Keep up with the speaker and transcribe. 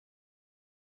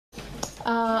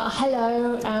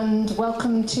Hello and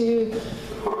welcome to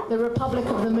the Republic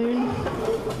of the Moon,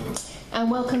 and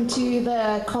welcome to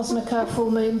the Kosmica full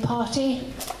moon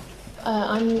party.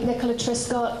 I'm Nicola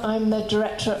Triscott. I'm the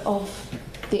director of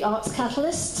the Arts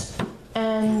Catalyst,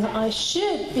 and I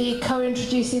should be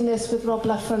co-introducing this with Rob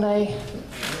Frenais,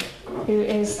 who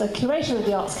is the curator of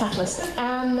the Arts Catalyst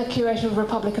and the curator of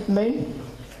Republic of the Moon.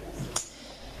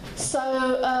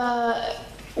 So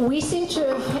we seem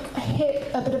to have hit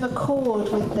a bit of a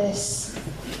chord with this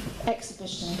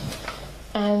exhibition,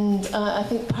 and I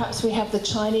think perhaps we have the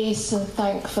Chinese to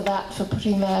thank for that, for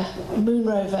putting their moon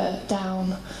rover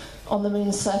down on the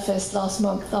moon's surface last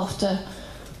month after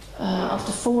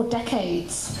 4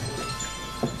 decades.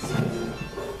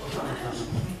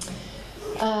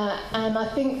 And I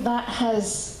think that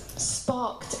has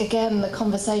sparked again the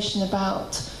conversation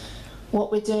about what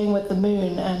we're doing with the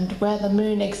moon and where the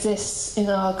moon exists in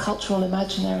our cultural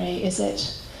imaginary. Is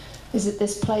it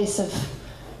this place of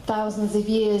thousands of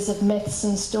years of myths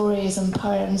and stories and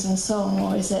poems and song,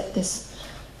 or is it this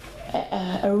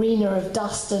arena of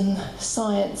dust and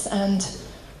science and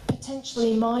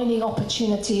potentially mining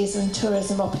opportunities and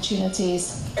tourism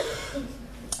opportunities?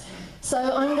 So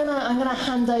I'm gonna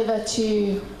hand over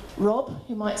to Rob,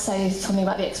 who might say something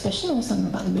about the exhibition or something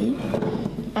about the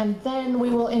moon, and then we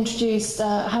will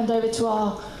hand over to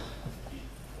our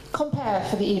compere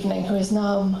for the evening, who is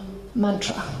Nahum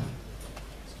Mantra.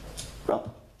 Rob.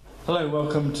 Hello,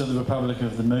 welcome to the Republic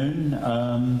of the Moon,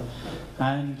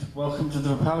 and welcome to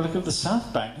the Republic of the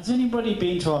South Bank. Has anybody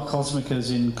been to our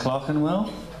Kosmicas in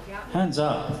Clerkenwell? Yeah. Hands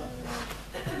up.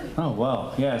 Oh,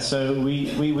 well, yeah, so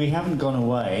we haven't gone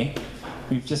away.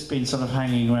 We've just been sort of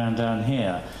hanging around down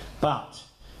here. But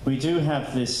we do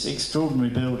have this extraordinary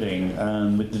building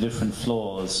with the different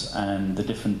floors and the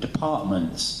different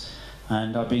departments.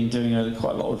 And I've been doing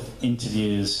quite a lot of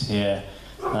interviews here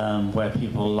where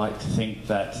people like to think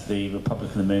that the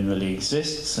Republic of the Moon really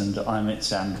exists, and I'm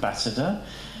its ambassador,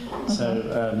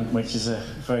 so which is a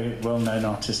very well-known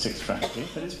artistic strategy.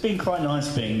 But it's been quite nice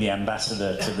being the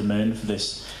ambassador to the moon for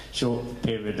this short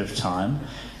period of time.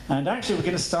 And actually we're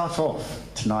going to start off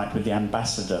tonight with the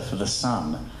ambassador for the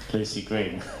sun, Lucie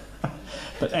Green.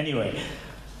 But anyway,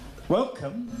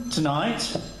 welcome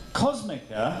tonight,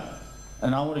 Kosmica.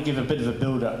 And I want to give a bit of a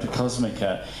build-up to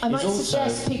Kosmica. I might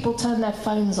suggest people turn their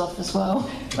phones off as well.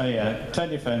 Oh yeah,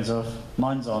 turn your phones off.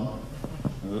 Mine's on.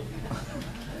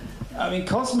 I mean,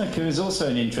 Kosmica is also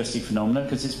an interesting phenomenon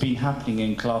because it's been happening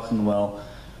in Clerkenwell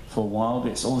for a while,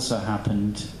 but it's also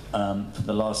happened for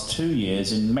the last 2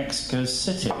 years in Mexico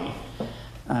City.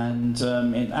 And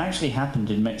it actually happened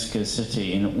in Mexico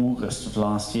City in August of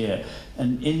last year.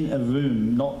 And in a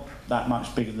room not that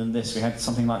much bigger than this, we had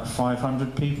something like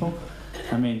 500 people.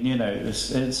 I mean, you know,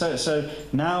 so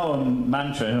now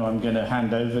Mantra, who I'm going to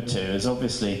hand over to, has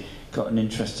obviously got an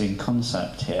interesting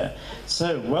concept here.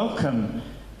 So welcome,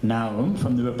 Nahum,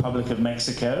 from the Republic of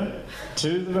Mexico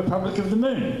to the Republic of the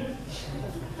Moon.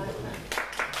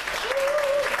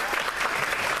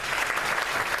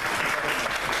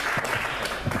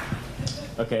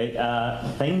 Okay,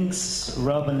 thanks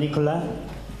Rob and Nicola,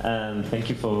 and thank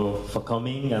you for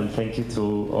coming, and thank you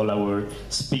to all our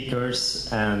speakers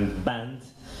and band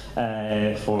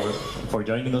for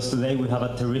joining us today. We have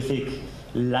a terrific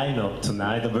lineup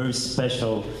tonight, a very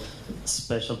special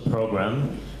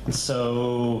program.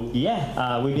 So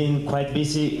yeah, we've been quite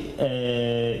busy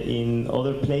in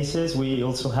other places. We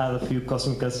also have a few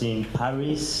Kosmicas in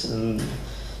Paris and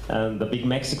the big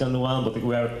Mexican one, but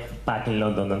we are back in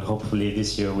London, and hopefully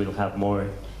this year we'll have more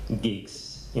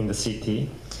gigs in the city.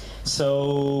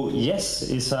 So yes,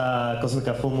 it's a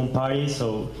Kosmica full moon party,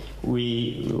 so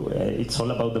it's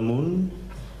all about the moon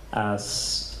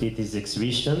as it is the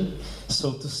exhibition.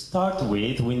 So to start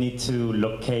with, we need to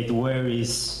locate where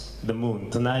is the moon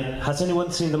tonight. Has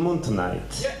anyone seen the moon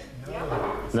tonight?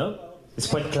 Yeah. No? It's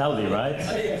quite cloudy, right?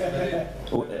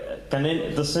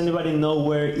 Does anybody know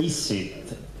where is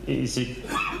it? Is it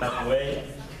that way?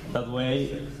 That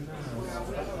way?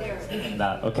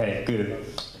 That, okay, good.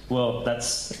 Well,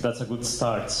 that's a good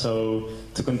start. So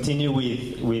to continue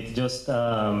with just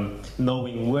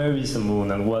knowing where is the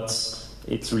moon and what's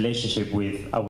its relationship with our